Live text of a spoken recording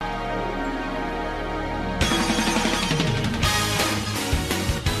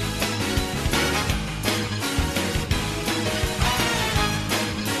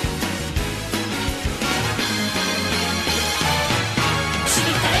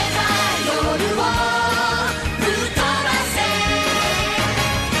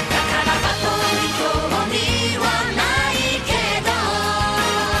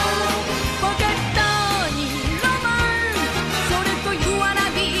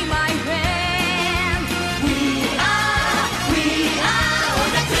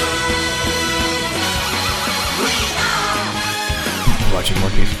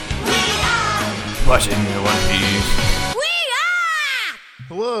watching One Piece.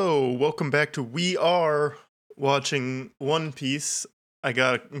 Hello, welcome back to We Are Watching One Piece. I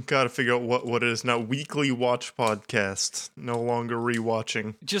gotta figure out what it is now. Weekly watch podcast, no longer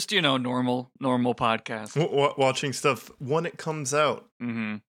rewatching. Just, normal podcast. Watching stuff when it comes out.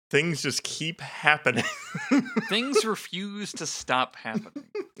 Mm-hmm. Things just keep happening. Things refuse to stop happening.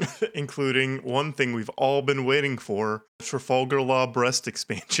 Including one thing we've all been waiting for, Trafalgar Law breast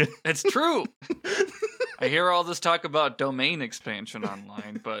expansion. It's true. I hear all this talk about domain expansion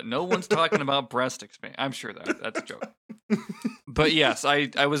online, but no one's talking about breast expansion. I'm sure that's a joke. But yes,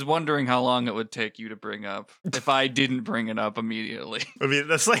 I was wondering how long it would take you to bring up if I didn't bring it up immediately. I mean,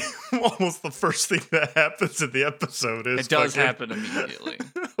 that's like almost the first thing that happens in the episode. It does happen immediately.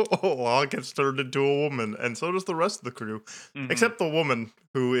 Law gets turned into a woman, and so does the rest of the crew. Mm-hmm. Except the woman,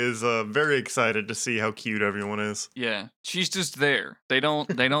 who is very excited to see how cute everyone is. Yeah, she's just there. They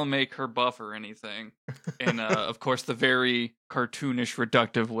don't make her buff or anything. And of course, the very cartoonish,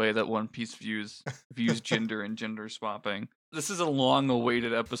 reductive way that One Piece views gender and gender swapping. This is a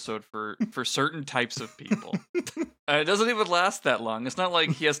long-awaited episode for certain types of people. It doesn't even last that long. It's not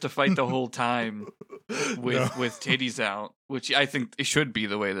like he has to fight the whole time with titties out, which I think it should be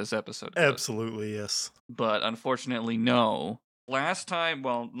the way this episode goes. Absolutely, yes. But unfortunately, no. Last time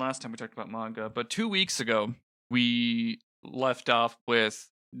we talked about manga, but 2 weeks ago, we left off with,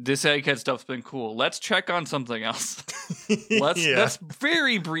 this Egghead stuff's been cool. Let's check on something else. Let's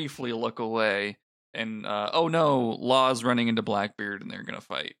very briefly look away. And, oh no, Law's running into Blackbeard and they're gonna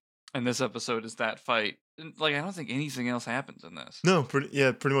fight. And this episode is that fight. Like, I don't think anything else happens in this. No, pretty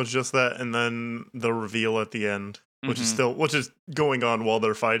much just that, and then the reveal at the end, which is going on while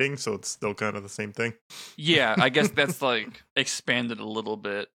they're fighting, so it's still kind of the same thing. Yeah, I guess that's like expanded a little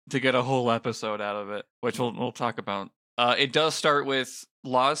bit to get a whole episode out of it, which we'll talk about. It does start with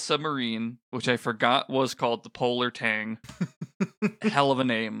Law's submarine, which I forgot was called the Polar Tang. Hell of a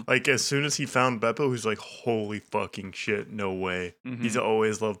name. Like, as soon as he found Beppo, he's like, holy fucking shit, no way. Mm-hmm. He's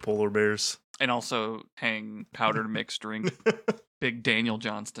always loved polar bears. And also Tang powdered mixed drink. Big Daniel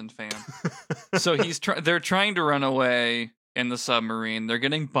Johnston fan. So they're trying to run away in the submarine. They're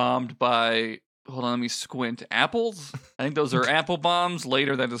getting bombed by, hold on, let me squint, apples? I think those are apple bombs.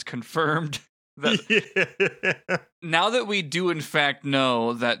 Later that is confirmed. Now that we do in fact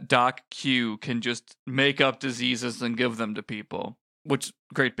know that Doc Q can just make up diseases and give them to people, which,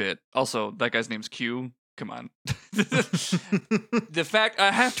 great bit. Also, that guy's name's Q. Come on. The fact,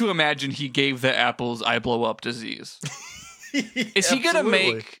 I have to imagine he gave the apples I blow up disease. Is he gonna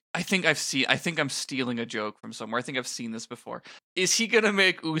make, I think I'm stealing a joke from somewhere. I think I've seen this before. Is he gonna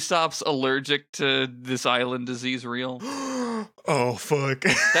make Usopp's allergic to this island disease real? Oh, fuck.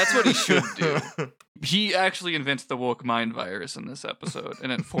 That's what he should do. He actually invents the woke mind virus in this episode,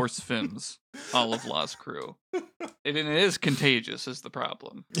 and it force fims all of Law's crew. And it is contagious, is the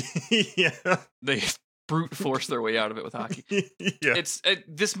problem. Yeah. They brute force their way out of it with hockey. Yeah.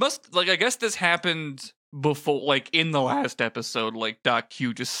 This must, like, I guess this happened before, like, in the last episode, like, Doc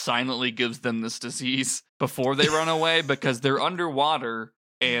Q just silently gives them this disease before they run away because they're underwater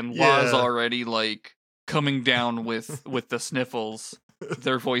and Law's already, like, coming down with the sniffles.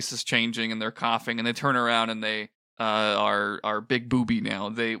 Their voice is changing and they're coughing and they turn around and they are big booby now.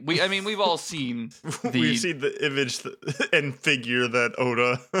 We've all seen we've seen the image and figure that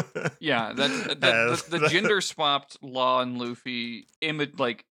Oda the gender swapped Law and Luffy image,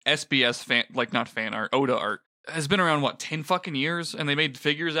 like SBS fan, like not fan art, Oda art, has been around 10 fucking years, and they made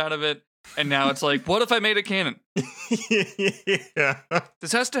figures out of it. And now it's like, what if I made it canon? Yeah.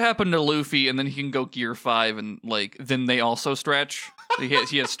 This has to happen to Luffy, and then he can go Gear 5, and like then they also stretch.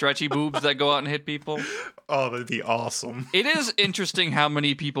 He has stretchy boobs that go out and hit people. Oh, that'd be awesome. It is interesting how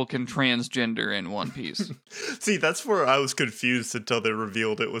many people can transgender in One Piece. See, that's where I was confused until they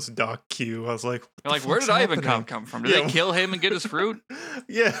revealed it was Doc Q. I was like, where did I even come from? Did they kill him and get his fruit?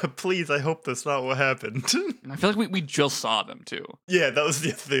 Yeah, please, I hope that's not what happened. I feel like we just saw them, too. Yeah, that was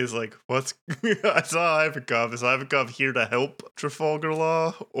the thing. It's like, I saw Ivankov. Is Ivankov here to help Trafalgar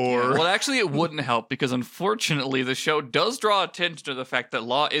Law? Or... Yeah, well, actually, it wouldn't help, because unfortunately, the show does draw attention to the fact that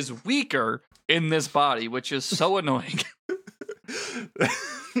Law is weaker in this body, which is so annoying.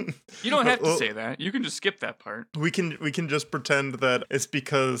 You don't have to say that. You can just skip that part. We can just pretend that it's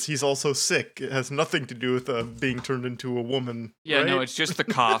because he's also sick. It has nothing to do with being turned into a woman. Yeah, right? No, it's just the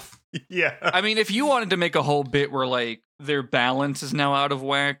cough. Yeah. I mean, if you wanted to make a whole bit where, like, their balance is now out of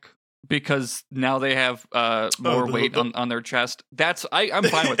whack, because now they have more weight on their chest. I'm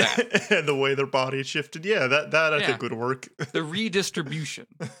fine with that. And the way their body shifted, yeah, that I think would work. The redistribution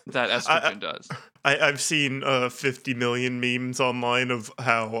that estrogen does. I've seen 50 million memes online of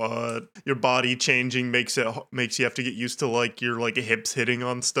how your body changing makes you have to get used to like your like hips hitting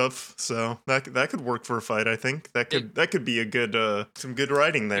on stuff. So that could work for a fight. I think that could be a good some good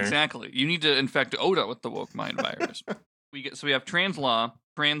writing there. Exactly. You need to infect Oda with the woke mind virus. We have trans law,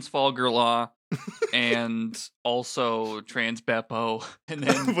 trans Fulgur law, and also trans Beppo, and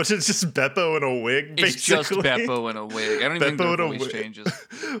then which is just Beppo in a wig. It's basically. just Beppo in a wig. I don't even think the voice changes.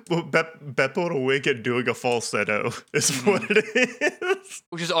 Well, Beppo in a wig and doing a falsetto is what it is.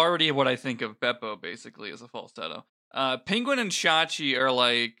 Which is already what I think of Beppo basically as a falsetto. Penguin and Shachi are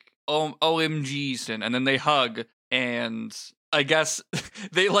like OMG Sin, and then they hug, and I guess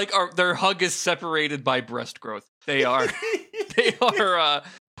they their hug is separated by breast growth. They are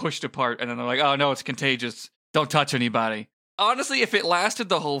pushed apart, and then they're like, oh no, it's contagious. Don't touch anybody. Honestly, if it lasted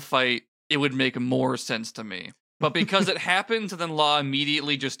the whole fight, it would make more sense to me. But because it happens, and then Law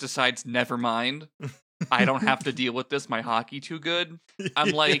immediately just decides, never mind. I don't have to deal with this. My hockey too good.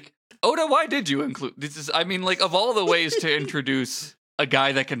 I'm like, Oda, why did you include this? I mean, like, of all the ways to introduce a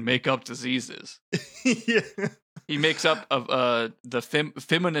guy that can make up diseases, yeah. He makes up of the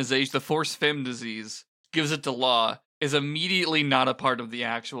feminization, the force fem disease, gives it to Law, is immediately not a part of the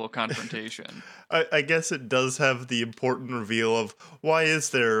actual confrontation. I guess it does have the important reveal of why is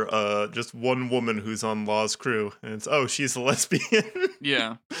there just one woman who's on Law's crew, and it's she's a lesbian.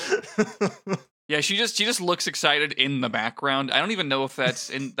 Yeah. Yeah, she just looks excited in the background. I don't even know if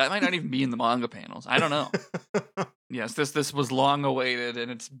that might not even be in the manga panels. I don't know. Yes, this was long awaited,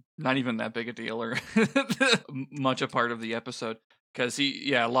 and it's not even that big a deal or much a part of the episode. Because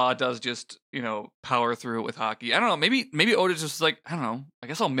Law does just, power through it with hockey. I don't know, maybe Oda's just like, I don't know, I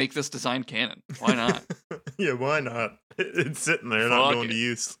guess I'll make this design canon. Why not? Yeah, why not? It's sitting there, not going to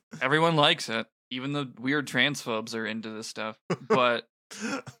use. Everyone likes it. Even the weird transphobes are into this stuff. But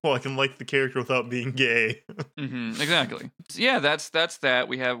well, I can like the character without being gay. Exactly. So yeah, that's that.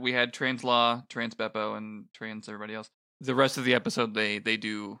 We had trans Law, trans Beppo, and trans everybody else. The rest of the episode, they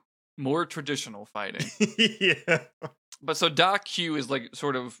do more traditional fighting. Yeah. But so Doc Q is like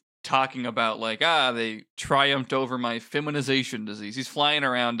sort of talking about like, they triumphed over my feminization disease. He's flying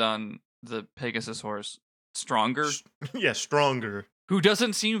around on the Pegasus horse. Stronger? Yeah, Stronger. Who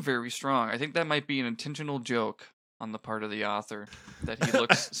doesn't seem very strong. I think that might be an intentional joke on the part of the author, that he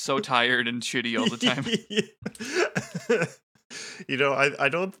looks so tired and shitty all the time.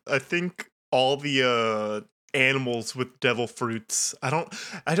 I think all the animals with devil fruits. I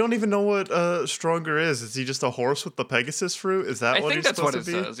don't even know what Stronger is. Is he just a horse with the Pegasus fruit? Is that what he's supposed to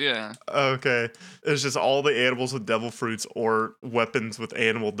be? I think that's what it says, yeah. Okay. It's just all the animals with devil fruits or weapons with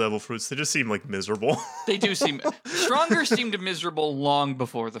animal devil fruits. They just seem like miserable. They do seem Stronger seemed miserable long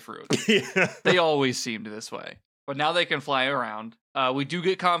before the fruit. Yeah. They always seemed this way. But now they can fly around. We do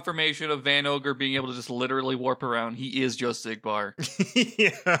get confirmation of Van Ogre being able to just literally warp around. He is just Xigbar.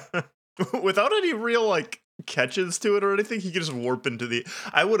 Yeah. Without any real, catches to it or anything, he could just warp into the...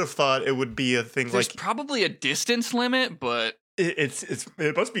 I would have thought it would be a thing. There's probably a distance limit, but...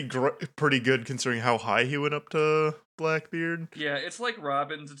 It must be pretty good considering how high he went up to Blackbeard. Yeah, it's like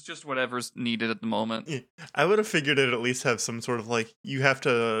Robin's. It's just whatever's needed at the moment. Yeah. I would have figured it'd at least have some sort of you have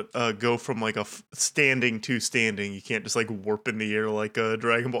to go from a standing to standing. You can't just warp in the air like a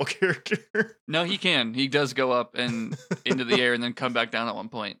Dragon Ball character. No, he can. He does go up and into the air and then come back down at one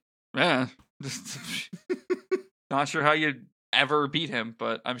point. Yeah. Not sure how you'd ever beat him,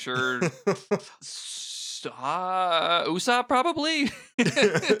 but I'm sure... Usopp probably.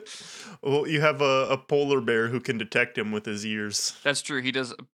 Well, you have a polar bear who can detect him with his ears. That's true. He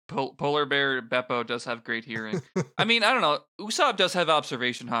does. Polar bear Beppo does have great hearing. I mean, I don't know. Usopp does have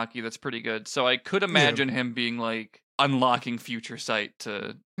observation hockey that's pretty good, so I could imagine him being unlocking future sight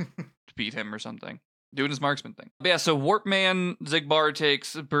to beat him or something, doing his marksman thing. But yeah, so Warpman Xigbar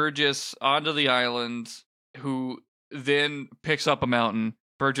takes Burgess onto the island, who then picks up a mountain.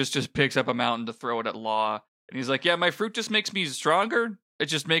 Burgess just picks up a mountain to throw it at Law, and he's like, "Yeah, my fruit just makes me stronger. It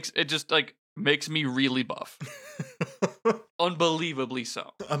just makes me really buff, unbelievably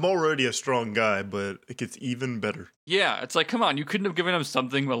so. I'm already a strong guy, but it gets even better." Yeah, it's like, come on, you couldn't have given him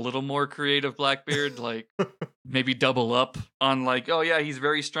something a little more creative, Blackbeard, maybe double up on oh yeah, he's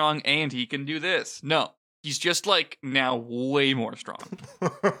very strong and he can do this. No, he's just now way more strong.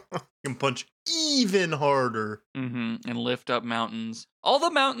 Can punch even harder. And lift up mountains. All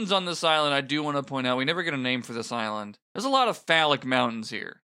the mountains on this island, I do want to point out, we never get a name for this island. There's a lot of phallic mountains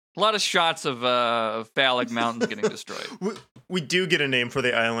here. A lot of shots of phallic mountains getting destroyed. We do get a name for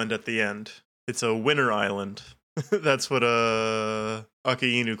the island at the end. It's a winter island. That's what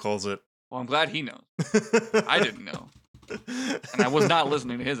Akainu calls it. Well, I'm glad he knows. I didn't know. And I was not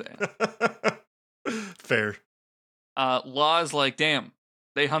listening to his ass. Fair. Law's like, damn,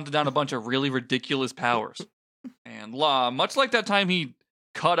 they hunted down a bunch of really ridiculous powers. And Law, much like that time he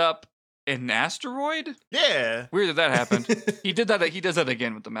cut up an asteroid? Yeah. Weird that happened. He does that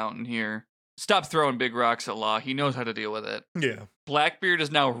again with the mountain here. Stop throwing big rocks at Law. He knows how to deal with it. Yeah. Blackbeard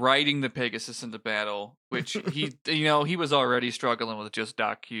is now riding the Pegasus into battle, which he was already struggling with just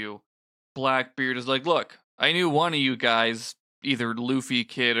Doc Q. Blackbeard is like, look, I knew one of you guys, either Luffy,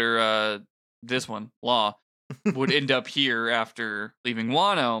 Kid, or this one, Law, would end up here after leaving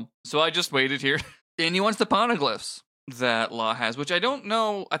Wano, so I just waited here. And he wants the poneglyphs that Law has, which I don't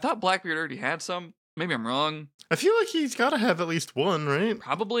know. I thought Blackbeard already had some. Maybe I'm wrong. I feel like he's got to have at least one, right?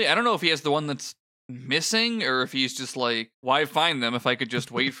 Probably. I don't know if he has the one that's missing or if he's just like, why find them if I could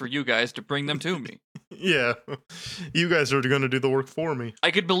just wait for you guys to bring them to me? Yeah. You guys are going to do the work for me.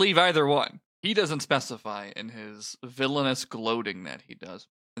 I could believe either one. He doesn't specify in his villainous gloating that he does.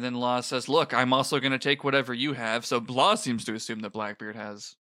 And then Law says, look, I'm also going to take whatever you have. So Law seems to assume that Blackbeard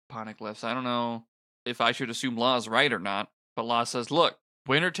has poneglyphs. I don't know if I should assume Law's right or not. But Law says, look,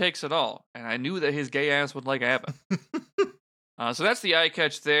 winner takes it all. And I knew that his gay ass would like Abbott. So that's the eye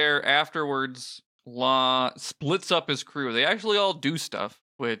catch there. Afterwards, Law splits up his crew. They actually all do stuff,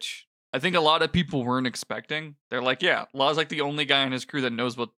 which I think a lot of people weren't expecting. They're like, yeah, Law's like the only guy in his crew that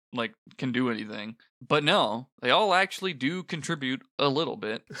knows what, like, can do anything. But no, they all actually do contribute a little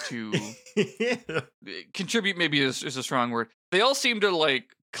bit to... Yeah. Contribute maybe is a strong word. They all seem to,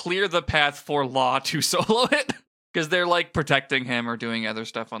 like, clear the path for Law to solo it. Because they're, like, protecting him or doing other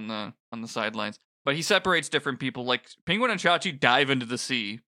stuff on the sidelines. But he separates different people. Like, Penguin and Chachi dive into the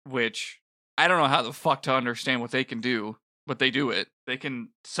sea, which I don't know how the fuck to understand what they can do, but they do it. They can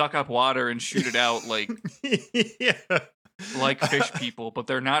suck up water and shoot it out like fish people, but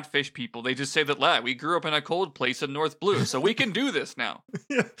they're not fish people. They just say that, we grew up in a cold place in North Blue, so we can do this now.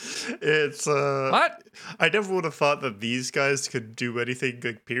 Yeah. It's, What? I never would have thought that these guys could do anything,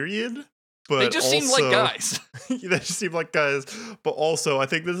 like, period. But They just seem like guys. They just seem like guys. But also, I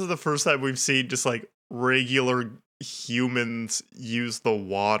think this is the first time we've seen just, like, regular humans use the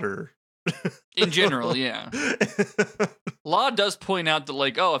water. In general, yeah. Law does point out that,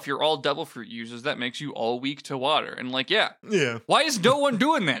 like, if you're all devil fruit users, that makes you all weak to water. And, like, yeah. Why is no one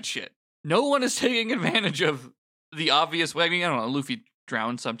doing that shit? No one is taking advantage of the obvious way. I mean, I don't know, Luffy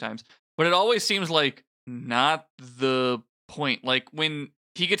drowns sometimes. But it always seems like not the point. Like, when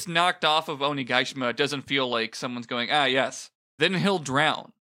he gets knocked off of Onigashima, it doesn't feel like someone's going, yes, then he'll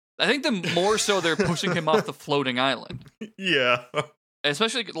drown. I think the more so they're pushing him off the floating island. Yeah.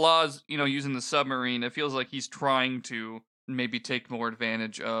 Especially Law's, using the submarine, it feels like he's trying to maybe take more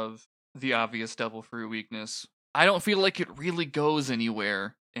advantage of the obvious devil fruit weakness. I don't feel like it really goes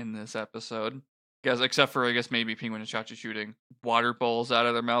anywhere in this episode. Except for, I guess, maybe Penguin and Chachi shooting water balls out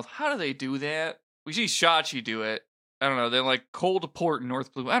of their mouth. How do they do that? We see Chachi do it. I don't know. They're like cold port in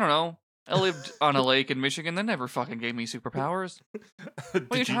North Blue. I don't know. I lived on a lake in Michigan. They never fucking gave me superpowers.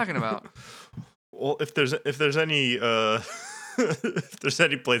 What are you talking about? Well, if there's any if there's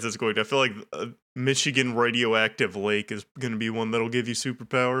any place that's going to, I feel like Michigan radioactive lake is going to be one that'll give you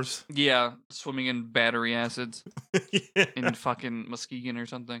superpowers. Yeah, swimming in battery acids in fucking Muskegon or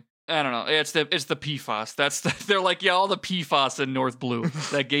something. I don't know. It's the PFAS. They're like, all the PFAS in North Blue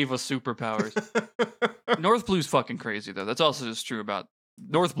that gave us superpowers. North Blue's fucking crazy though. That's also just true about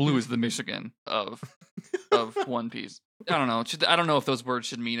North Blue is the Michigan of One Piece. I don't know. I don't know if those words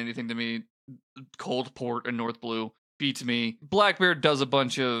should mean anything to me. Cold port and North Blue beats me. Blackbeard does a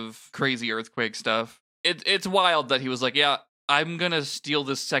bunch of crazy earthquake stuff. It's wild that he was like, I'm gonna steal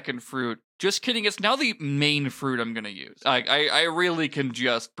this second fruit. Just kidding, it's now the main fruit I'm gonna use. I really can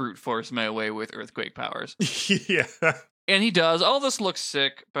just brute force my way with earthquake powers. Yeah. And he does. All this looks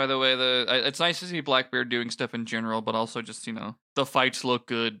sick, by the way. It's nice to see Blackbeard doing stuff in general, but also just, the fights look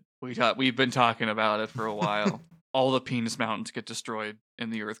good. We've been talking about it for a while. All the penis mountains get destroyed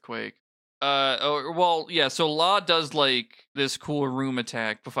in the earthquake. So Law does, like, this cool room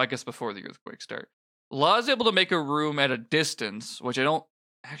attack, I guess before the earthquake start. Law's able to make a room at a distance, which I don't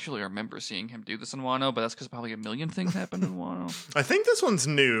actually remember seeing him do this in Wano, but that's because probably a million things happened in Wano. I think this one's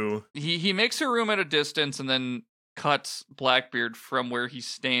new. He makes a room at a distance and then cuts Blackbeard from where he's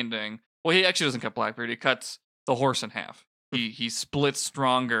standing. Well, he actually doesn't cut Blackbeard. He cuts the horse in half. He splits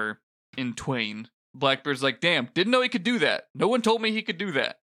Stronger in twain. Blackbeard's like, damn, didn't know he could do that. No one told me he could do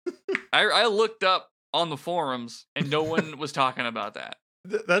that. I looked up on the forums and no one was talking about that.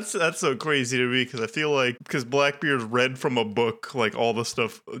 That's so crazy to me because I feel like because Blackbeard read from a book like all the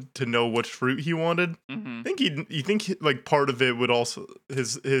stuff to know which fruit he wanted. Mm-hmm. I think you think like part of it would also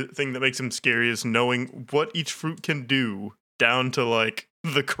his thing that makes him scary is knowing what each fruit can do down to like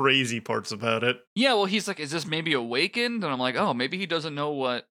the crazy parts about it. Yeah, well, he's like, is this maybe awakened? And I'm like, oh, maybe he doesn't know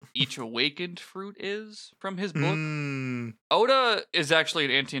what each awakened fruit is from his book. Mm, Oda is actually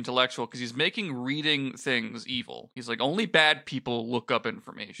an anti-intellectual because he's making reading things evil. He's like, only bad people look up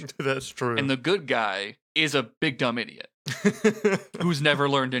information. that's true. And the good guy is a big dumb idiot who's never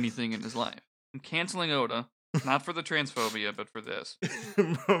learned anything in his life. I'm canceling Oda, not for the transphobia, but for this.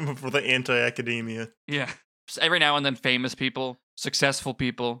 For the anti-academia. Yeah. Just every now and then, famous people, successful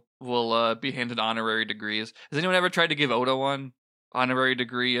people will be handed honorary degrees. Has anyone ever tried to give Oda one? Honorary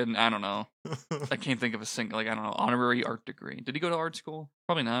degree, and I don't know. I can't think of a single, like, I don't know, honorary art degree. Did he go to art school?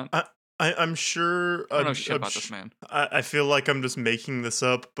 Probably not. I'm sure. I don't know shit about this man. I feel like I'm just making this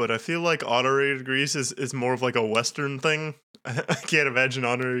up, but I feel like honorary degrees is more of like a Western thing. I can't imagine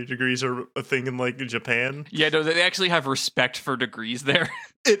honorary degrees are a thing in like Japan. Yeah, no, they actually have respect for degrees there.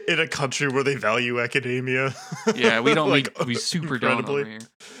 In a country where they value academia. Yeah, we don't. Like, we super don't over here.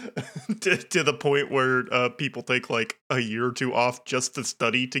 to the point where people take like a year or two off just to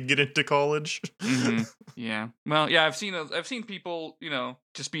study to get into college. Mm-hmm. Yeah. Well, yeah, I've seen people,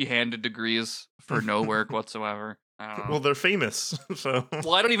 just be handed degrees for no work whatsoever. I don't know. Well, they're famous, so.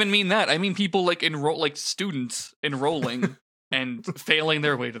 Well, I don't even mean that. I mean people like students enrolling and failing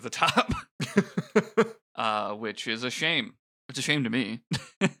their way to the top. Which is a shame. It's a shame to me.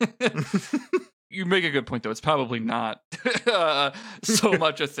 You make a good point, though. It's probably not so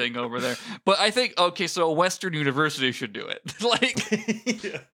much a thing over there. But I think, okay, so a Western university should do it. Like,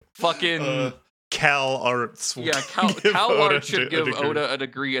 Yeah. fucking... Cal Arts. Yeah, Cal Arts should give Oda a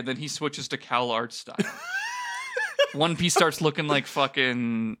degree, and then he switches to Cal Arts style. One Piece starts looking like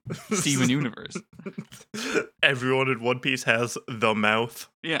fucking Steven Universe. Everyone in One Piece has the mouth.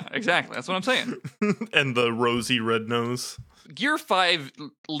 Yeah, exactly. That's what I'm saying. And the rosy red nose. Gear 5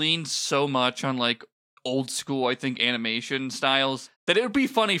 leans so much on like old school, I think, animation styles that it would be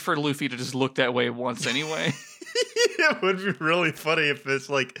funny for Luffy to just look that way once anyway. It would be really funny if it's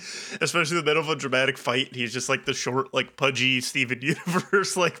like, especially in the middle of a dramatic fight, he's just like the short, like pudgy Steven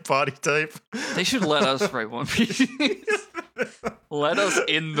Universe like body type. They should let us write One Piece. Let us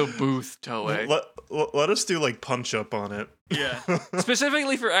in the booth, Toei. Let us do like punch up on it. Yeah.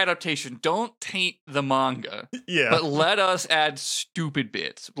 Specifically for adaptation, don't taint the manga. Yeah. But let us add stupid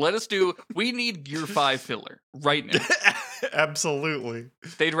bits. We need Gear 5 filler right now. Absolutely.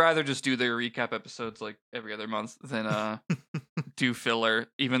 They'd rather just do their recap episodes like every other month than do filler,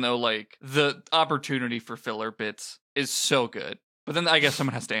 even though like the opportunity for filler bits is so good. But then I guess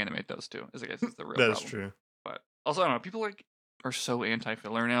someone has to animate those too. I guess it's the real problem. That's true. But also, I don't know, people like are so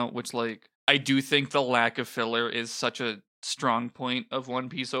anti-filler now, which like I do think the lack of filler is such a strong point of One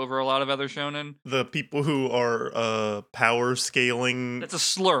Piece over a lot of other shonen. The people who are power scaling. That's a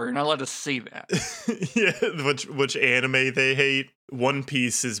slur. You're not allowed to say that. Yeah, which anime they hate. One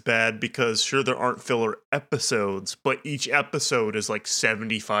Piece is bad because sure there aren't filler episodes, but each episode is like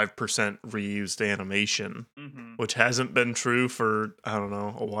 75% reused animation, which hasn't been true for I don't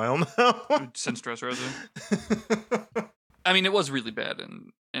know a while now. Since Dressrosa. I mean, it was really bad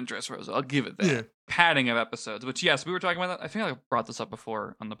in Dressrosa. I'll give it that. Yeah. Padding of episodes, which yes, we were talking about that. I think I brought this up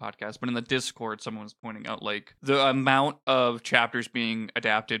before on the podcast, but in the Discord, someone was pointing out like the amount of chapters being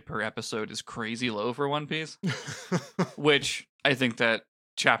adapted per episode is crazy low for One Piece, which I think that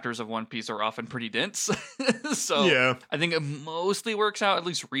chapters of One Piece are often pretty dense. So yeah, I think it mostly works out, at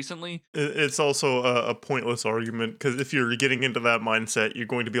least recently. It's also a pointless argument because if you're getting into that mindset, you're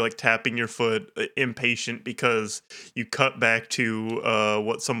going to be like tapping your foot, impatient because you cut back to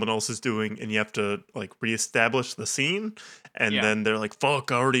what someone else is doing and you have to like reestablish the scene. And then they're like,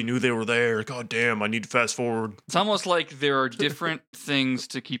 fuck, I already knew they were there. God damn, I need to fast forward. It's almost like there are different things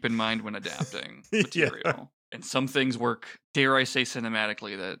to keep in mind when adapting material. Yeah. And some things work, dare I say,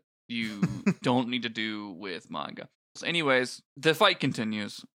 cinematically that you don't need to do with manga. So anyways, the fight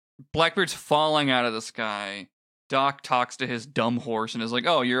continues. Blackbeard's falling out of the sky. Doc talks to his dumb horse and is like,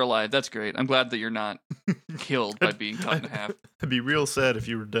 oh, you're alive. That's great. I'm glad that you're not killed by being cut in half. I'd be real sad if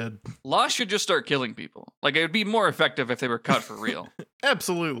you were dead. Law should just start killing people. Like, it would be more effective if they were cut for real.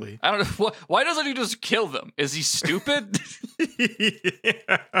 Absolutely. I don't know. Why doesn't he just kill them? Is he stupid?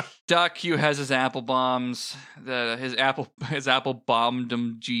 Yeah. Doc Q has his apple bombs. His apple bombed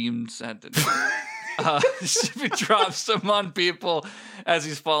him jeans. He drops them on people as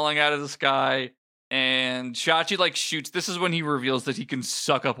he's falling out of the sky. And Shachi like shoots. This is when he reveals that he can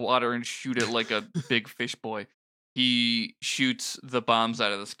suck up water and shoot it like a big fish boy. he shoots the bombs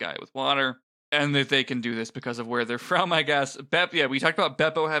out of the sky with water. And that they can do this because of where they're from, I guess. We talked about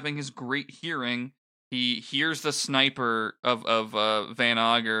Beppo having his great hearing. He hears the sniper of Van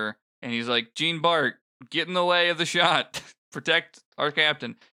Auger, and he's like, Gene Bart, get in the way of the shot. Protect our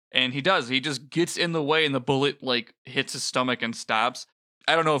captain. And he does. He just gets in the way, and the bullet, like, hits his stomach and stops.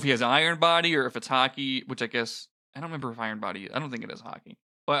 I don't know if he has Iron Body or if it's hockey, which I guess... I don't remember if Iron Body... I don't think it is hockey.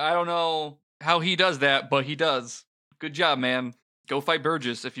 But I don't know how he does that, but he does. Good job, man. Go fight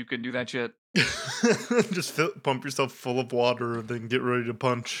Burgess if you can do that shit. Just pump yourself full of water and then get ready to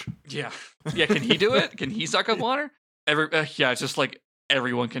punch. Yeah. Can he do it? Can he suck up water? It's just like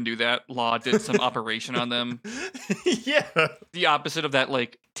everyone can do that. Law did some operation on them. Yeah. The opposite of that,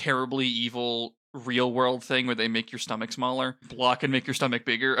 like, terribly evil real world thing where they make your stomach smaller. Law can make your stomach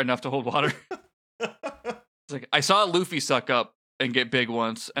bigger enough to hold water. It's like, I saw Luffy suck up and get big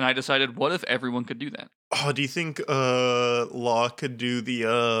once, and I decided, what if everyone could do that? Oh, do you think Law could do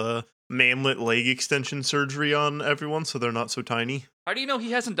the manlet leg extension surgery on everyone so they're not so tiny? How do you know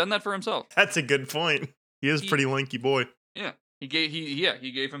he hasn't done that for himself? That's a good point. He is pretty lanky boy. Yeah. He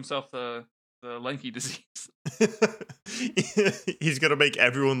gave himself the lanky disease. He's gonna make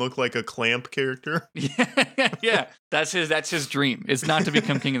everyone look like a Clamp character. Yeah. That's his dream. It's not to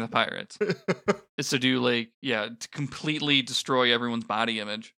become king of the pirates. It's to do to completely destroy everyone's body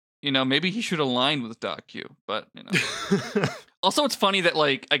image. You know, maybe he should align with Doc Q, but you know. Also, it's funny that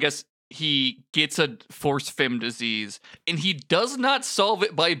I guess he gets a force fem disease, and he does not solve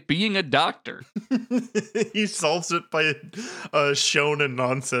it by being a doctor. He solves it by shonen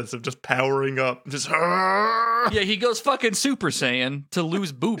nonsense of just powering up. Just yeah, he goes fucking Super Saiyan to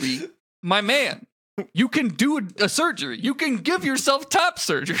lose Booby. My man, you can do a surgery. You can give yourself top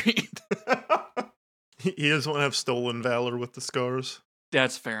surgery. He doesn't want to have stolen valor with the scars.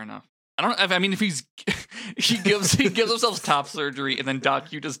 That's fair enough. I mean, if he gives himself top surgery and then Doc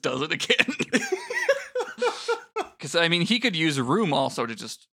Q just does it again. Because I mean, he could use a room also to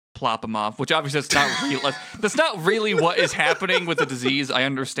just plop him off, which obviously that's not real. That's not really what is happening with the disease. I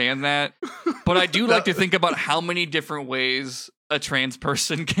understand that, but I do like to think about how many different ways a trans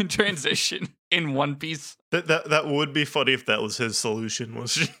person can transition in One Piece. That would be funny if that was his solution,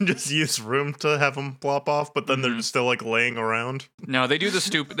 was just use room to have them plop off, but then they're just still laying around. No, they do the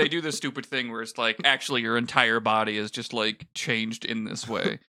stupid thing where it's actually your entire body is just changed in this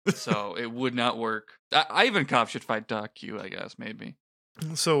way. So it would not work. Ivankov should fight Doc Q, I guess, maybe.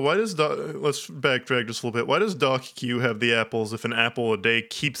 So why does let's backtrack just a little bit. Why does Doc Q have the apples if an apple a day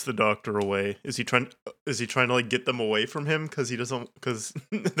keeps the doctor away? Is he trying to get them away from him because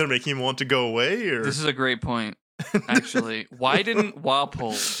they're making him want to go away? Or this is a great point, actually. Why didn't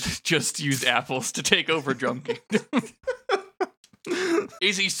Walpole just use apples to take over Drum Kingdom?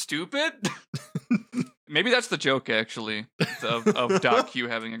 Is he stupid? Maybe that's the joke, actually, of Doc Q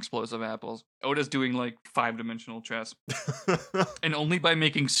having explosive apples. Oda's doing 5-dimensional chess. And only by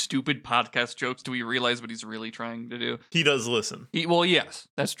making stupid podcast jokes do we realize what he's really trying to do. He does listen. Well, yes,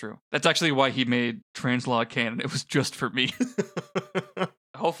 that's true. That's actually why he made Translaw canon. It was just for me.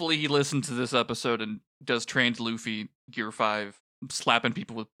 Hopefully he listens to this episode and does Trans Luffy Gear 5. Slapping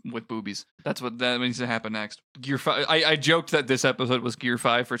people with boobies. That needs to happen next. Gear 5. I joked that this episode was Gear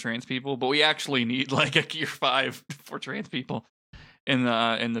 5 for trans people, but we actually need a Gear 5 for trans people in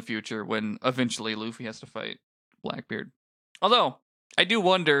the future when eventually Luffy has to fight Blackbeard. Although I do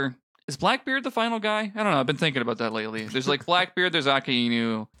wonder, is Blackbeard the final guy? I don't know. I've been thinking about that lately. There's Blackbeard, there's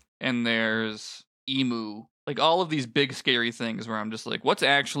Akainu, and there's Emu. All of these big scary things where I'm just what's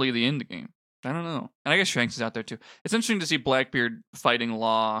actually the end game? I don't know. And I guess Shanks is out there too. It's interesting to see Blackbeard fighting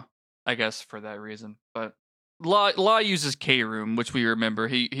Law, I guess, for that reason. But Law uses K-Room, which we remember.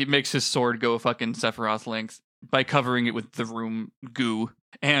 He makes his sword go fucking Sephiroth length by covering it with the room goo.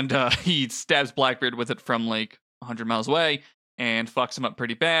 And he stabs Blackbeard with it from 100 miles away and fucks him up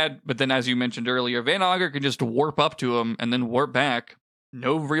pretty bad. But then, as you mentioned earlier, Van Auger can just warp up to him and then warp back.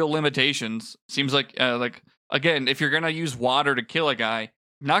 No real limitations. Seems again, if you're going to use water to kill a guy,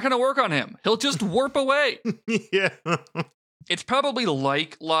 not going to work on him. He'll just warp away. Yeah. It's probably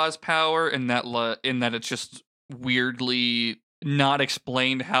like Law's power in that it's just weirdly not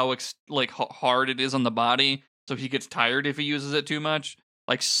explained how hard it is on the body. So he gets tired if he uses it too much.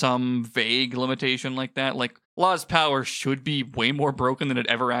 Some vague limitation like that. Law's power should be way more broken than it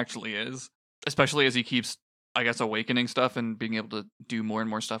ever actually is. Especially as he keeps, I guess, awakening stuff and being able to do more and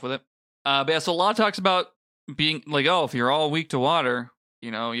more stuff with it. But yeah, so Law talks about being if you're all weak to water,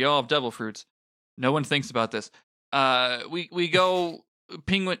 you all have devil fruits. No one thinks about this. We go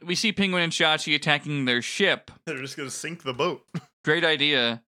Penguin. We see Penguin and Shachi attacking their ship. They're just gonna sink the boat. Great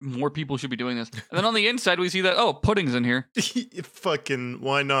idea. more people should be doing this. And then on the inside, we see that, oh, Pudding's in here. Fucking,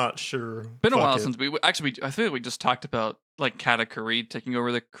 why not? Sure. Been a Fuck while it. since I feel like we just talked about like Katakuri taking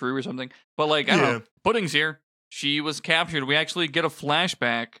over the crew or something. But like, I don't Yeah. know, Pudding's here. She was captured. We actually get a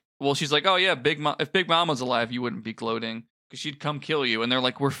flashback. Well, she's like, oh yeah, if Big Mom was alive, you wouldn't be gloating because she'd come kill you. And they're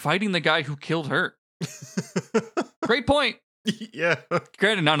like, we're fighting the guy who killed her. Great point. Yeah.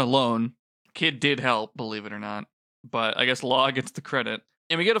 Granted, not alone. Kid did help, believe it or not. But I guess Law gets the credit.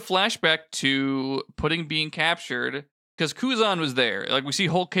 And we get a flashback to Pudding being captured because Kuzan was there. Like, we see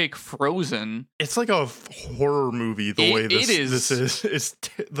Whole Cake frozen. It's like a horror movie. The way this is,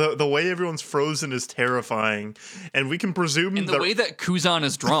 the way everyone's frozen is terrifying, and we can presume And the way that Kuzan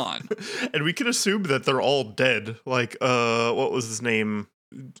is drawn. and we can assume that they're all dead. Like, what was his name?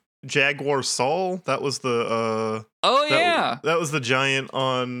 Jaguar Saul. That was the Oh yeah, that was the giant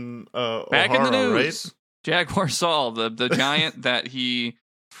on back Ohara, in the news. right? Jaguar Saul, the giant that he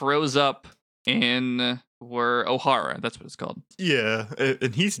froze up in Ohara. That's what it's called. Yeah,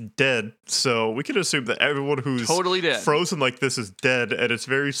 and he's dead. So we can assume that everyone who's Totally dead. frozen like this is dead, and it's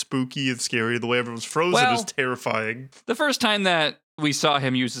very spooky and scary. The way everyone's frozen Well, is terrifying. The first time that we saw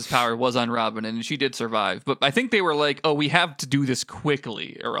him use his power was on Robin, and she did survive. But I think they were like, oh, we have to do this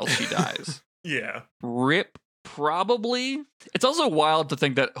quickly or else she dies. Yeah. Rip, probably. It's also wild to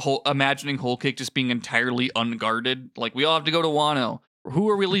think that imagining Whole Cake just being entirely unguarded. Like, we all have to go to Wano. Who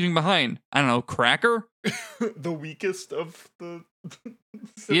are we leaving behind? I don't know, Cracker? The weakest of the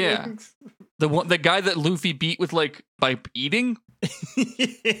Yeah. siblings. The guy that Luffy beat with, like, by eating?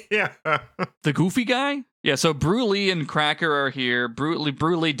 Yeah. The goofy guy? Yeah, so Broly and Cracker are here.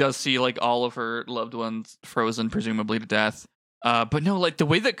 Broly does see, like, all of her loved ones frozen, presumably to death. But no, like, the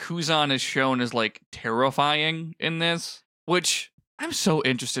way that Kuzan is shown is, like, terrifying in this, which I'm so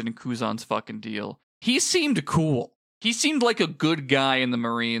interested in Kuzan's fucking deal. He seemed cool. He seemed like a good guy in the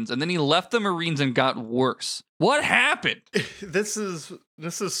Marines, and then he left the Marines and got worse. What happened? This is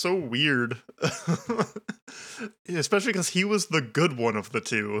so weird. Especially because he was the good one of the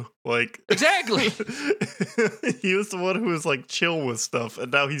two. Like, Exactly. he was the one who was like chill with stuff,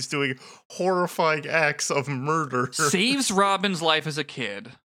 and now he's doing horrifying acts of murder. Saves Robin's life as a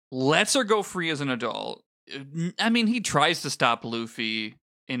kid, lets her go free as an adult. I mean, he tries to stop Luffy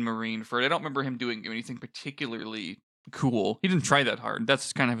in Marineford. I don't remember him doing anything particularly cool. He didn't try that hard.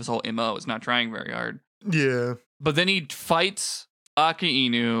 That's kind of his whole MO, is not trying very hard. Yeah. But then he fights Aki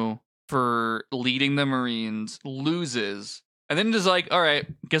Inu for leading the Marines, loses, and then is like, all right,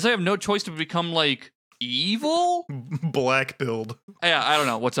 guess I have no choice to become, like, evil? Black build. Yeah, I don't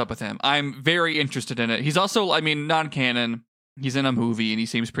know what's up with him. I'm very interested in it. He's also, I mean, non-canon. He's in a movie, and he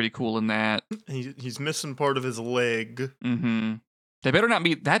seems pretty cool in that. He's missing part of his leg. Mm-hmm. That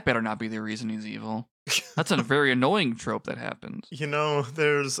better not be the reason he's evil. That's a very annoying trope that happens. You know,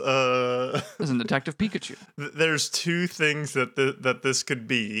 there's Isn't Detective Pikachu? there's two things that that this could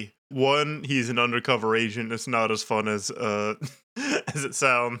be. One, he's an undercover agent. It's not as fun as as it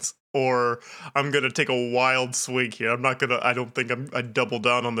sounds. Or I'm gonna take a wild swing here. I don't think I'd double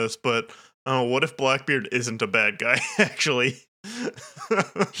down on this. But what if Blackbeard isn't a bad guy? Actually,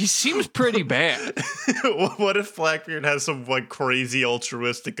 He seems pretty bad. What if Blackbeard has some like crazy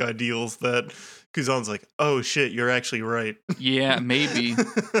altruistic ideals that Kuzan's like, oh shit, you're actually right. Yeah, maybe.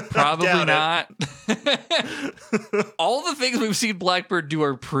 Probably Doubt not. All the things we've seen Blackbird do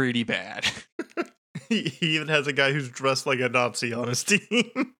are pretty bad. He even has a guy who's dressed like a Nazi on his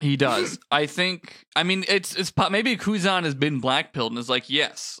team. He does. I mean, it's maybe Kuzan has been blackpilled and is like,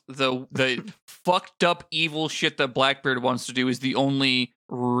 yes, the fucked up evil shit that Blackbeard wants to do is the only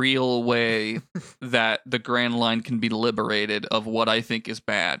real way that the Grand Line can be liberated of what I think is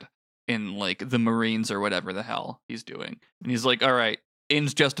bad in, like, the Marines or whatever the hell he's doing. And he's like, all right,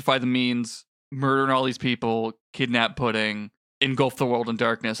 ends justify the means, murdering all these people, kidnap Pudding, engulf the world in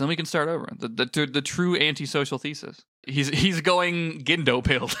darkness, and we can start over. The true antisocial thesis. He's going Gendo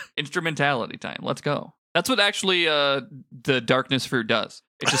pilled. Instrumentality time. Let's go. That's what actually the darkness fruit does.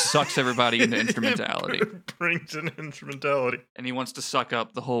 It just sucks everybody into instrumentality. It brings in instrumentality. And he wants to suck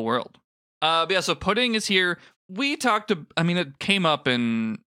up the whole world. But yeah, so Pudding is here. We talked it came up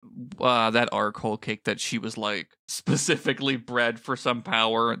in that arc, Whole Cake, that she was, like, specifically bred for some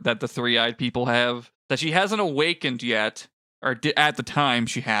power that the three-eyed people have, that she hasn't awakened yet. Or at the time,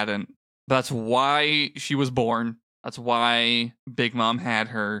 she hadn't. That's why she was born. That's why Big Mom had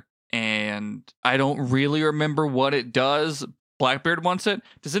her. And I don't really remember what it does. Blackbeard wants it.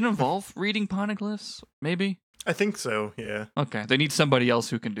 Does it involve reading poneglyphs? Maybe? I think so, yeah. Okay, they need somebody else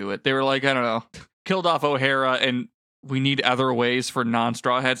who can do it. They were like, I don't know, killed off O'Hara, and we need other ways for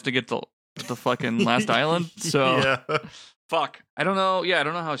non-Straw Hats to get to the fucking last island. So yeah. Fuck. I don't know. Yeah, I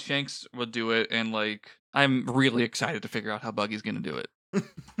don't know how Shanks would do it, and like, I'm really excited to figure out how Buggy's gonna do it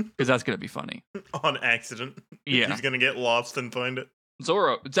because that's gonna be funny. On accident. Yeah. He's gonna get lost and find it.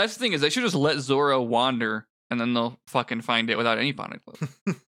 Zorro. That's the thing, is they should just let Zorro wander, and then they'll fucking find it without any poneglyph.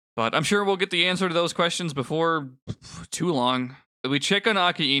 But I'm sure we'll get the answer to those questions before too long. We check on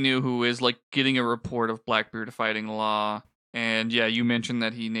Aki Inu, who is like getting a report of Blackbeard fighting Law. And yeah, you mentioned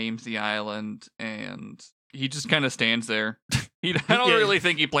that he names the island, and he just kind of stands there. I don't really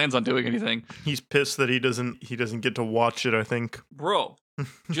think he plans on doing anything. He's pissed that he doesn't get to watch it, I think. Bro,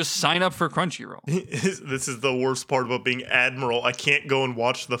 just sign up for Crunchyroll. This is the worst part about being Admiral. I can't go and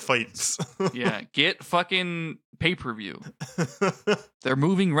watch the fights. Yeah, get fucking pay-per-view. They're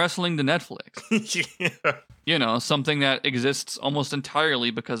moving wrestling to Netflix. Yeah. You know, something that exists almost entirely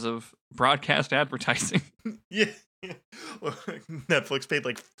because of broadcast advertising. Yeah. Netflix paid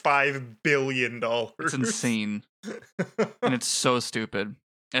like $5 billion. It's insane. And it's so stupid.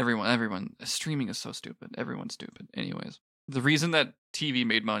 Everyone, streaming is so stupid. Everyone's stupid. Anyways, the reason that TV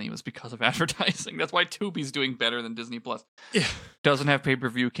made money was because of advertising. That's why Tubi's doing better than Disney Plus. Yeah. Doesn't have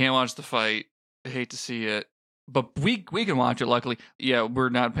pay-per-view, can't watch the fight. I hate to see it. But we can watch it, luckily. Yeah, we're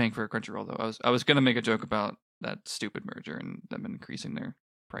not paying for a Crunchyroll, though. I was going to make a joke about that stupid merger and them increasing their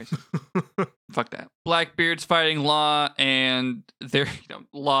prices. Fuck that. Blackbeard's fighting Law, and they're,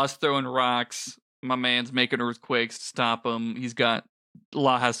 Law's throwing rocks. My man's making earthquakes to stop him.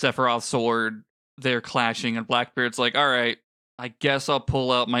 Law has Sephiroth's sword. They're clashing, and Blackbeard's like, all right, I guess I'll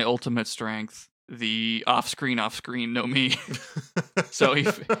pull out my ultimate strength. The off-screen, no me. So he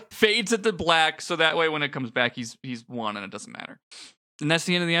fades it to black, so that way when it comes back, he's won, and it doesn't matter. And that's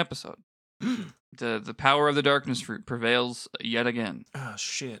the end of the episode. The power of the darkness fruit prevails yet again. Oh,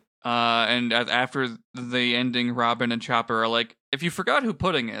 shit. And after the ending, Robin and Chopper are like, if you forgot who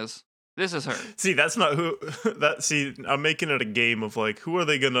Pudding is, this is her. See, that's not who... I'm making it a game of, like, who are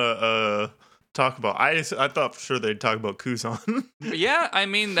they gonna talk about? I thought for sure they'd talk about Kuzan. Yeah, I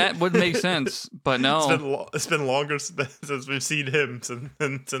mean, that would make sense, but no. It's been longer since we've seen him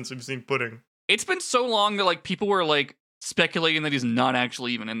since we've seen Pudding. It's been so long that, like, people were, like, speculating that he's not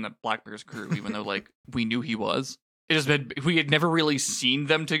actually even in the Blackbeard's crew, even though, like, we knew he was. We had never really seen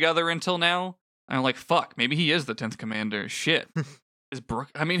them together until now. And I'm like, fuck, maybe he is the 10th Commander. Shit.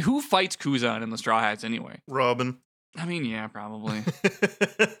 Who fights Kuzan in the Straw Hats anyway? Robin. I mean, yeah, probably.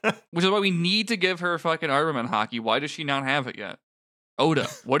 Which is why we need to give her fucking armament hockey. Why does she not have it yet? Oda,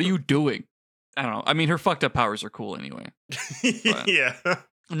 what are you doing? I don't know. I mean, her fucked up powers are cool anyway. Yeah.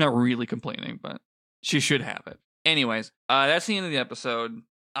 I'm not really complaining, but she should have it. Anyways, that's the end of the episode.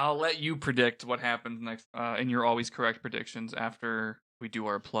 I'll let you predict what happens next in your always correct predictions after we do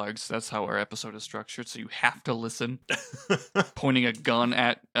our plugs. That's how our episode is structured, so you have to listen. Pointing a gun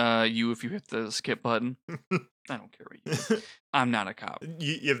at you if you hit the skip button. I don't care what you do. I'm not a cop.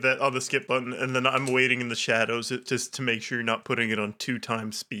 You have that on the skip button, and then I'm waiting in the shadows just to make sure you're not putting it on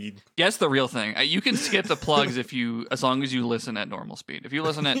 2x speed. Yeah, that's the real thing. You can skip the plugs as long as you listen at normal speed. If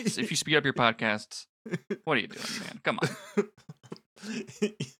you speed up your podcasts, what are you doing, man? Come on.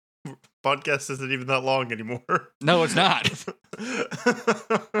 Podcast isn't even that long anymore. No, it's not.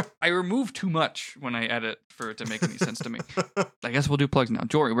 I remove too much when I edit for it to make any sense to me. I guess we'll do plugs now.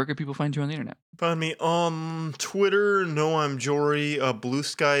 Jory, where can people find you on the internet? Find me on Twitter. No, I'm Jory. Blue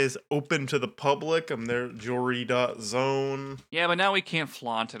Sky is open to the public. I'm there at jory.zone. Yeah, but now we can't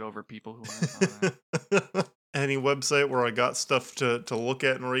flaunt it over people who aren't. Any website where I got stuff to look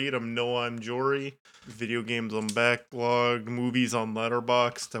at and read, I'm Jory. Video games on Backlog, movies on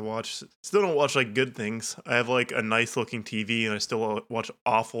Letterboxd. Still don't watch like good things. I have like a nice looking TV, and I still watch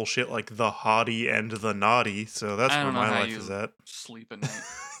awful shit like The Hottie and The Naughty. So that's where my life is at. Sleep at night.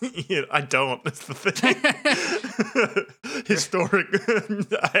 Yeah, I don't. That's the thing. Historic.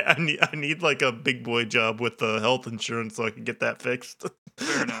 I need like a big boy job with the health insurance so I can get that fixed.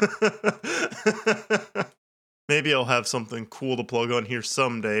 Fair enough. Maybe I'll have something cool to plug on here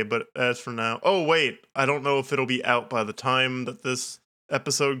someday, but as for now... Oh, wait. I don't know if it'll be out by the time that this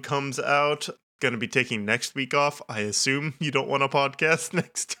episode comes out. Going to be taking next week off. I assume you don't want a podcast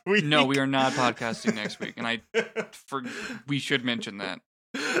next week? No, we are not podcasting next week, and we should mention that.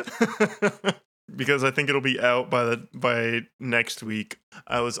 Because I think it'll be out by next week.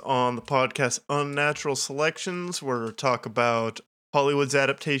 I was on the podcast Unnatural Selections, where we talk about Hollywood's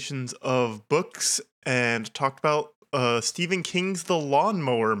adaptations of books, and talked about Stephen King's The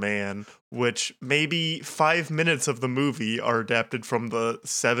Lawnmower Man, which maybe 5 minutes of the movie are adapted from the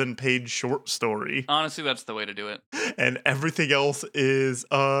 7-page short story. Honestly, that's the way to do it. And everything else is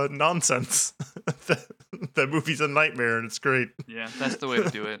nonsense. That movie's a nightmare, and it's great. Yeah, that's the way to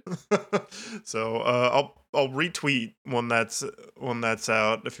do it. So I'll retweet when that's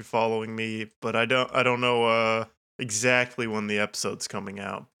out if you're following me, but I don't know exactly when the episode's coming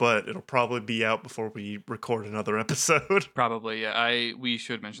out, but it'll probably be out before we record another episode. Probably, yeah. We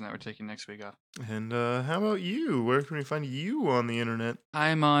should mention that we're taking next week off. And how about you? Where can we find you on the internet?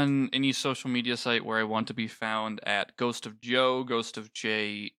 I'm on any social media site where I want to be found at Ghost of Joe, Ghost of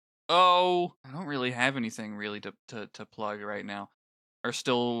J. I don't really have anything really to plug right now. Are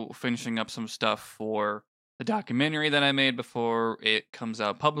still finishing up some stuff for the documentary that I made before it comes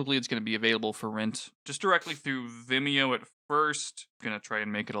out publicly. It's going to be available for rent just directly through Vimeo at first. Going to try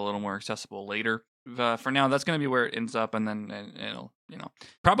and make it a little more accessible later. For now, that's going to be where it ends up, and then it'll,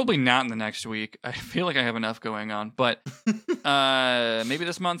 probably not in the next week. I feel like I have enough going on, but maybe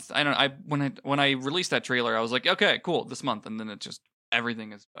this month. I don't know. When I released that trailer, I was like, okay, cool, this month, and then it just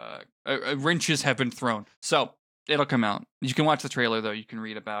everything is wrenches have been thrown. So it'll come out. You can watch the trailer, though. You can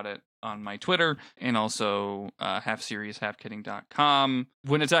read about it on my Twitter and also halfserieshalfkidding.com.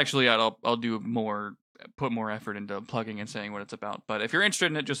 When it's actually out, I'll put more effort into plugging and saying what it's about. But if you're interested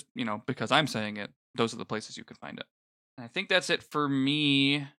in it, just, because I'm saying it, those are the places you can find it. And I think that's it for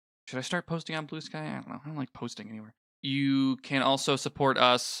me. Should I start posting on Blue Sky? I don't know. I don't like posting anywhere. You can also support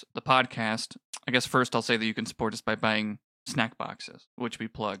us, the podcast. I guess first I'll say that you can support us by buying snack boxes, which we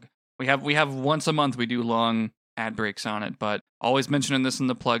plug. We have once a month we do long ad breaks on it, but always mentioning this in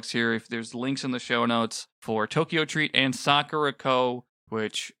the plugs here. If there's links in the show notes for Tokyo Treat and Sakura Co.,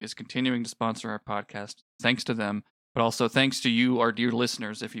 which is continuing to sponsor our podcast. Thanks to them, but also thanks to you, our dear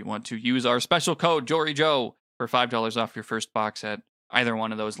listeners. If you want to use our special code JoryJoe for $5 off your first box at either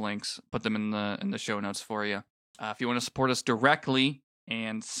one of those links, put them in the show notes for you. If you want to support us directly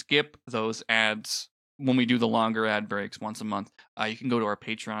and skip those ads when we do the longer ad breaks once a month, you can go to our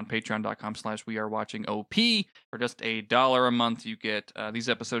Patreon, patreon.com/wearewatchingop. For just $1 a month, you get these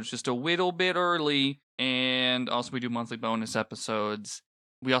episodes just a little bit early, and also we do monthly bonus episodes.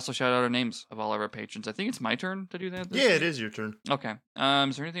 We also shout out our names of all of our patrons. I think it's my turn to do that. Yeah, it is your turn. Okay.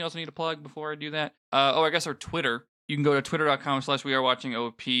 Is there anything else I need to plug before I do that? I guess our Twitter. You can go to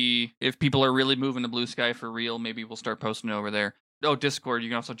twitter.com/wearewatchingop. If people are really moving to Blue Sky for real, maybe we'll start posting it over there. Oh, Discord. You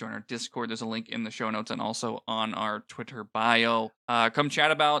can also join our Discord. There's a link in the show notes and also on our Twitter bio. Come chat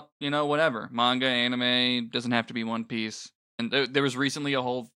about, whatever. Manga, anime, doesn't have to be One Piece. And there was recently a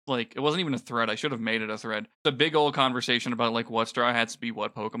whole, it wasn't even a thread. I should have made it a thread. It's a big old conversation about, what Straw Hats be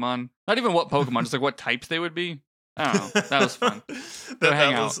what Pokemon. Not even what Pokemon, just, what types they would be. I don't know. That was fun.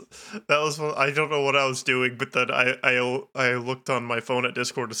 That was fun. I don't know what I was doing, but then I looked on my phone at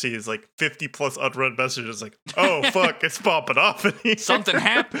Discord to see it's 50 plus unread messages. Oh fuck, it's popping off in here. Something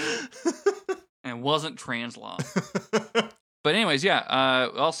happened, and it wasn't translog. But anyways, yeah.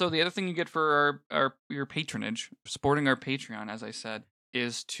 Also, the other thing you get for your patronage, supporting our Patreon, as I said,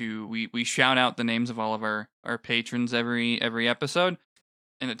 is we shout out the names of all of our patrons every episode.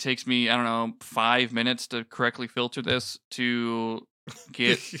 And it takes me, 5 minutes to correctly filter this to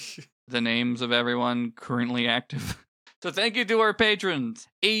get the names of everyone currently active. So thank you to our patrons.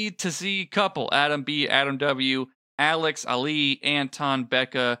 A to Z couple, Adam B, Adam W, Alex, Ali, Anton,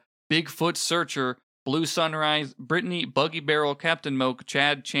 Becca, Bigfoot Searcher, Blue Sunrise, Brittany, Buggy Barrel, Captain Moke,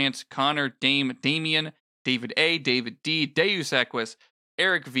 Chad, Chance, Connor, Dame, Damien, David A, David D, Deus Equus,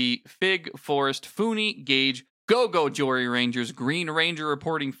 Eric V, Fig, Forrest, Fooney, Gage, Go Jory Rangers, Green Ranger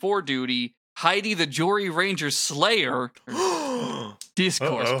reporting for duty, Heidi the Jory Ranger Slayer,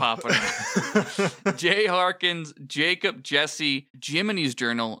 discourse popping up, Jay Harkins, Jacob, Jesse, Jiminy's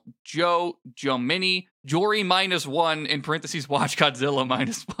Journal, Joe, Jomini, Jory -1, in parentheses, watch Godzilla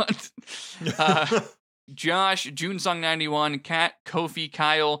 -1, Josh, Junesong91, Kat, Kofi,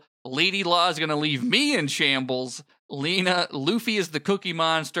 Kyle, Lady Law is gonna leave me in shambles, Lena, Luffy is the Cookie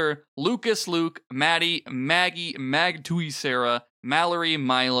Monster, Lucas, Luke, Maddie, Maggie, Magtui, Sarah, Mallory,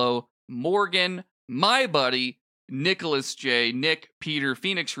 Milo, Morgan, my buddy, Nicholas J, Nick, Peter,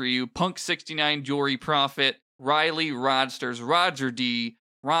 Phoenix Ryu, Punk 69, Jory, Prophet, Riley, Rodsters, Roger D,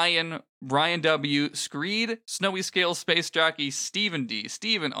 Ryan, Brian W, Screed, Snowy Scale Space Jockey, Stephen D,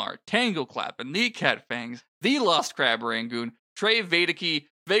 Stephen R, Tangle Clap, and the Cat Fangs, the Lost Crab Rangoon, Trey Vedeki,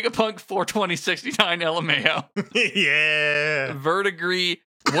 Vegapunk 42069 LMAO. Yeah. Vertigree.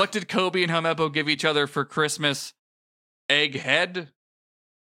 What did Kobe and Hamepo give each other for Christmas? Egghead?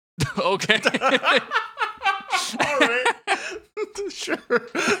 Okay. All right. Sure.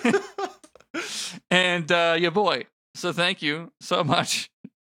 And yeah, boy. So thank you so much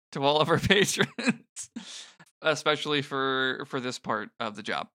to all of our patrons, especially for this part of the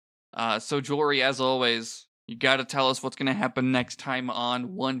job. So Jory, as always, you got to tell us what's going to happen next time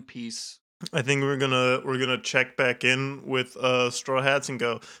on One Piece. I think we're gonna check back in with Straw Hats and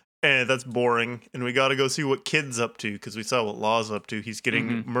go, that's boring, and we got to go see what Kid's up to because we saw what Law's up to. He's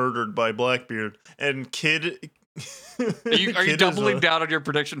getting murdered by Blackbeard, and Kid. Are you doubling down on your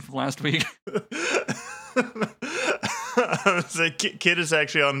prediction from last week? I was like, Kid is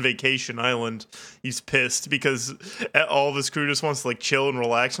actually on vacation island. He's pissed because all of his crew just wants to like chill and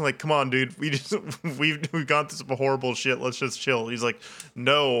relax. I'm like, come on, dude. We've gone through some horrible shit. Let's just chill. He's like,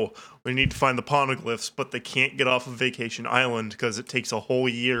 no, we need to find the poneglyphs, but they can't get off of vacation island because it takes a whole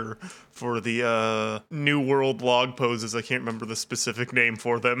year for the New World log poses. I can't remember the specific name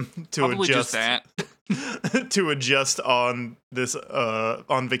for them to Probably adjust. just that. To adjust on this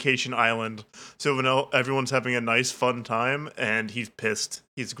on vacation island. So everyone's having a nice fun time and he's pissed.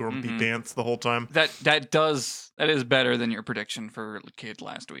 He's grumpy pants the whole time. That is better than your prediction for Kid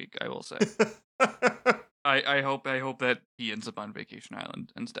last week, I will say. I hope that he ends up on vacation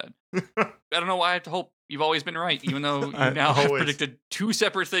island instead. I don't know why I have to hope. You've always been right, even though you now have predicted two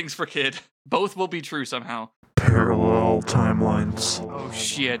separate things for Kid. Both will be true somehow. Parallel timelines. Oh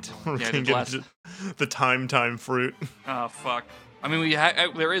shit! Yeah, the time fruit. Oh fuck! I mean,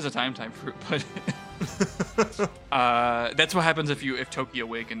 there is a time fruit, but that's what happens if Toki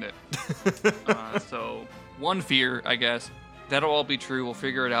awakened it. So one fear, I guess. That'll all be true. We'll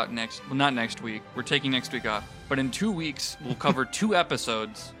figure it out not next week. We're taking next week off, but in 2 weeks we'll cover 2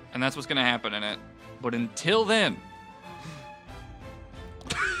 episodes, and that's what's gonna happen in it. But until then,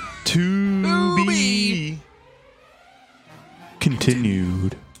 to be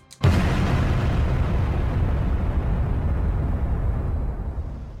continued.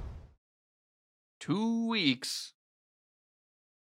 2 weeks.